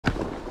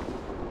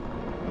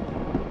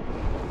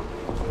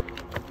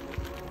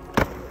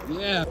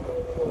Yeah.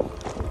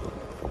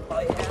 Oh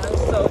yeah,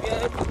 that's so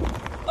good.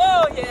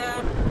 Oh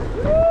yeah.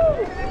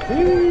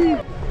 Woo!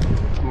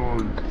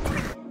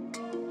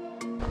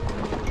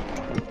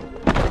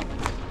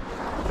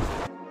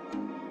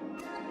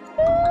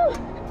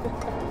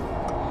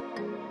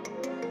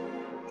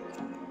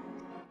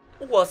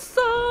 What's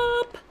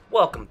up?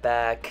 Welcome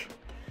back.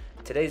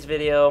 Today's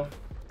video,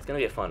 it's gonna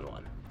be a fun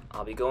one.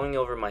 I'll be going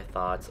over my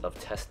thoughts of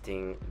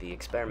testing the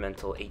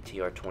experimental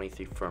ATR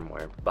 23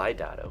 firmware by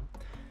Dado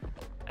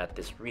at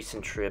this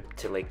recent trip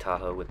to Lake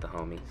Tahoe with the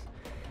homies.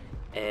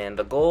 And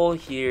the goal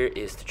here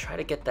is to try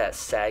to get that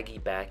saggy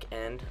back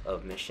end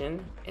of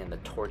Mission and the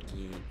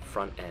torquey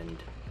front end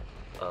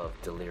of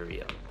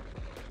Delirium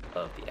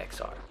of the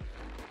XR.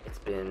 It's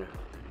been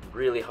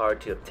really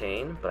hard to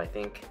obtain, but I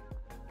think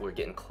we're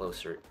getting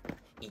closer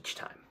each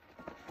time.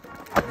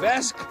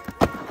 VESC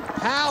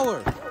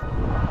power.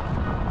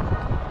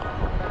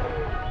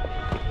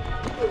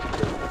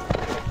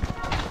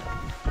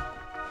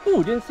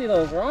 Ooh, didn't see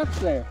those rocks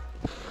there.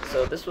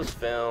 So this was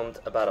filmed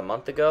about a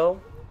month ago,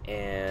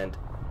 and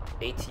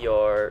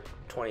ATR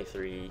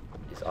 23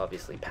 is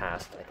obviously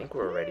past. I think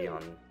we're already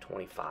on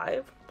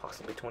 25,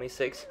 possibly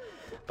 26.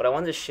 But I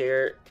wanted to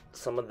share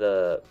some of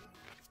the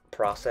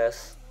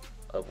process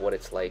of what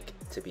it's like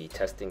to be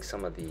testing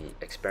some of the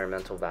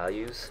experimental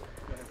values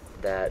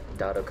that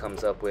Dado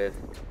comes up with,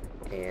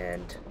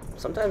 and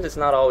sometimes it's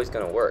not always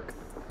going to work,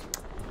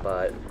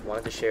 but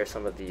wanted to share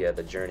some of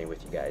the journey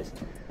with you guys.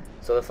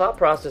 So the thought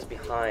process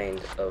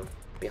behind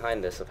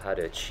this of how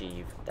to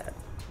achieve that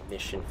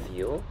mission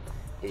feel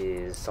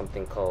is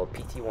something called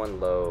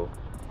PT1 low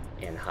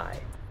and high.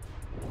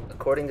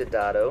 According to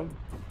Dado,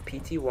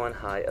 PT1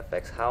 high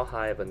affects how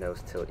high of a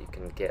nose tilt you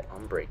can get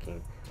on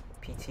braking.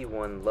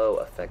 PT1 low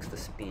affects the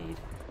speed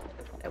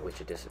at which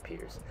it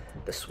disappears.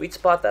 The sweet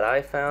spot that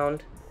I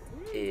found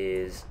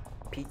is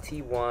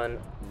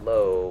PT1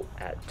 low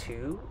at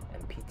 2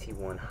 and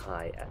PT1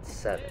 high at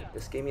 7.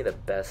 This gave me the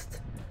best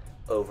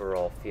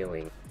overall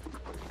feeling.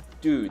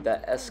 Dude,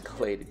 that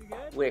escalated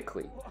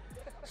quickly.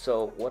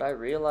 So what I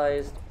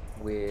realized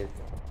with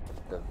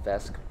the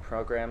VESC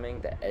programming,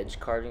 the edge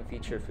carving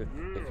feature,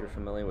 if you're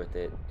familiar with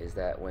it, is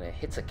that when it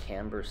hits a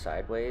camber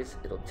sideways,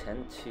 it'll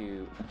tend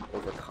to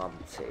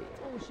overcompensate.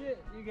 Oh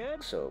shit, you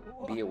good? So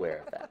be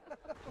aware of that.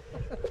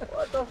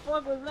 What the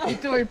fuck was that? You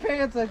threw your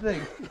pants, I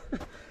think.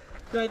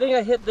 I think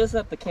I hit this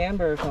at the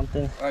camber or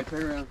something. Alright,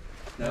 turn around.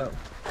 No.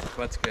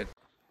 That's good.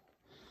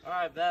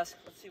 Alright, VESC,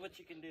 let's see what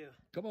you can do.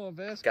 Come on,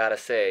 VESC. Gotta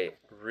say,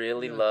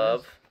 really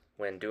love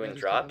when doing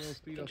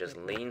drops, you can just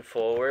lean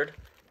forward,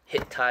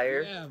 hit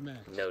tire, Yeah, man.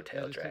 no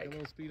tail Just take a drag.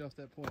 little speed off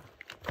that point.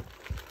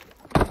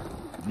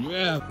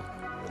 Yeah.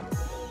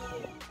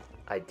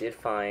 I did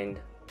find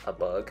a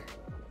bug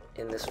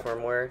in this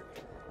firmware,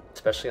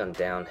 especially on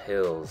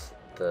downhills.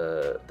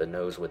 The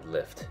nose would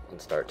lift and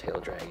start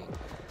tail dragging.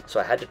 So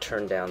I had to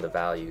turn down the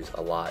values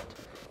a lot.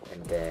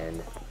 And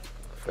then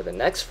for the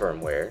next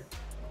firmware,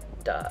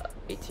 the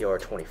ATR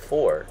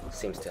 24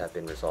 seems to have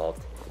been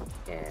resolved.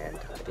 And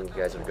I think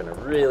you guys are gonna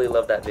really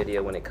love that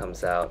video when it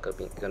comes out.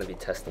 Gonna be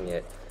testing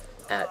it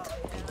at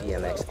the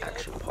BMX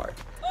action park.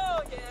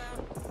 Oh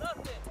yeah,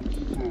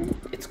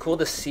 It's cool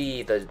to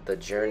see the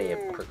journey of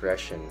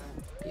progression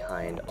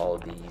behind all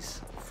of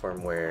these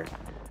firmware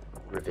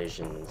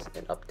revisions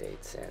and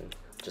updates, and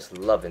just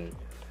loving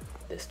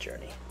this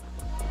journey.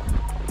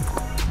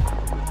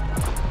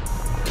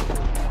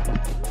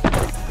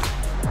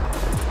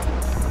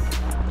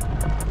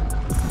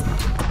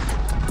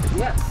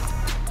 Yeah.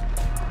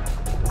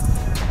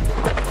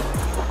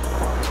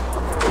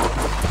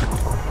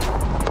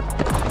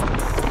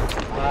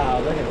 wow,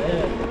 look at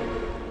this.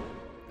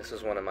 This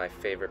was one of my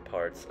favorite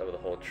parts of the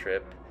whole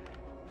trip.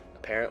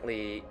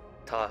 Apparently,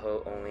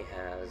 Tahoe only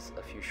has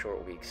a few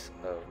short weeks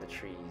of the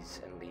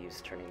trees and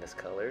leaves turning this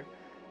color,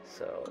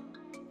 so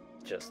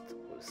just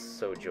was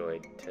so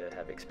joyed to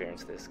have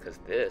experienced this, because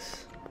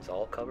this is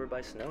all covered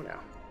by snow now.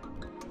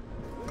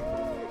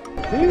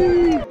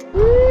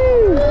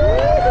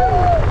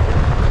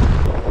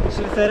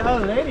 Should have said, oh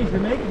ladies,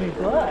 you're making me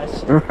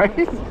blush.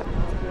 Right?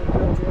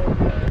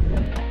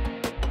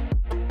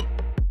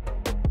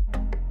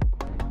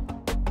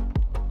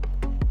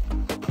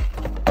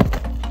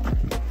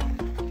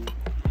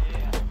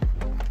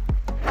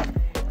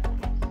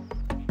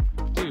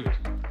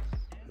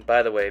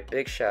 By the way,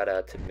 big shout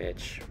out to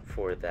Mitch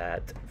for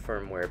that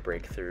firmware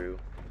breakthrough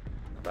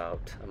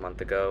about a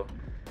month ago.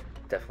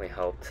 Definitely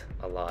helped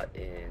a lot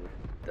in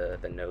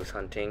the nose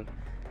hunting.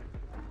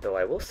 Though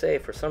I will say,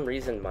 for some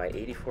reason, my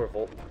 84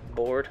 volt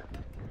board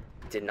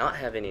did not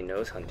have any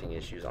nose hunting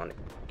issues on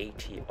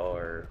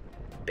ATR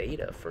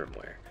beta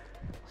firmware.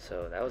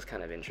 So that was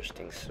kind of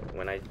interesting. So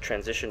when I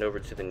transitioned over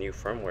to the new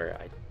firmware,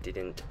 I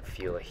didn't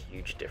feel a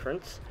huge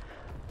difference.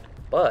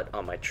 But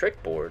on my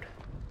trick board,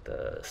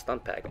 the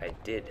stunt pack, I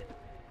did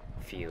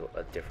feel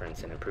a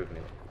difference and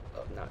improvement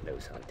of not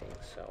nose hunting.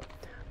 So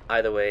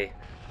either way,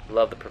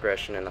 love the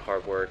progression and the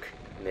hard work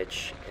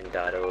Mitch and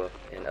Dado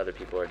and other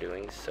people are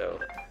doing. So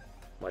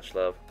much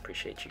love,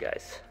 appreciate you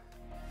guys.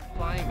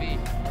 Flying V.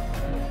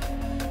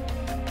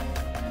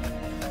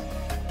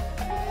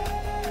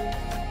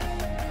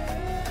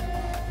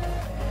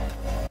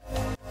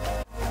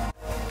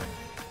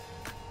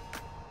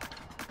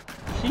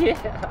 Yeah.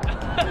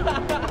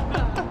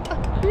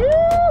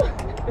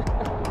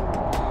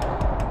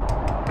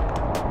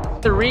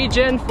 The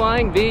Regen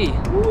Flying V.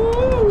 Woo!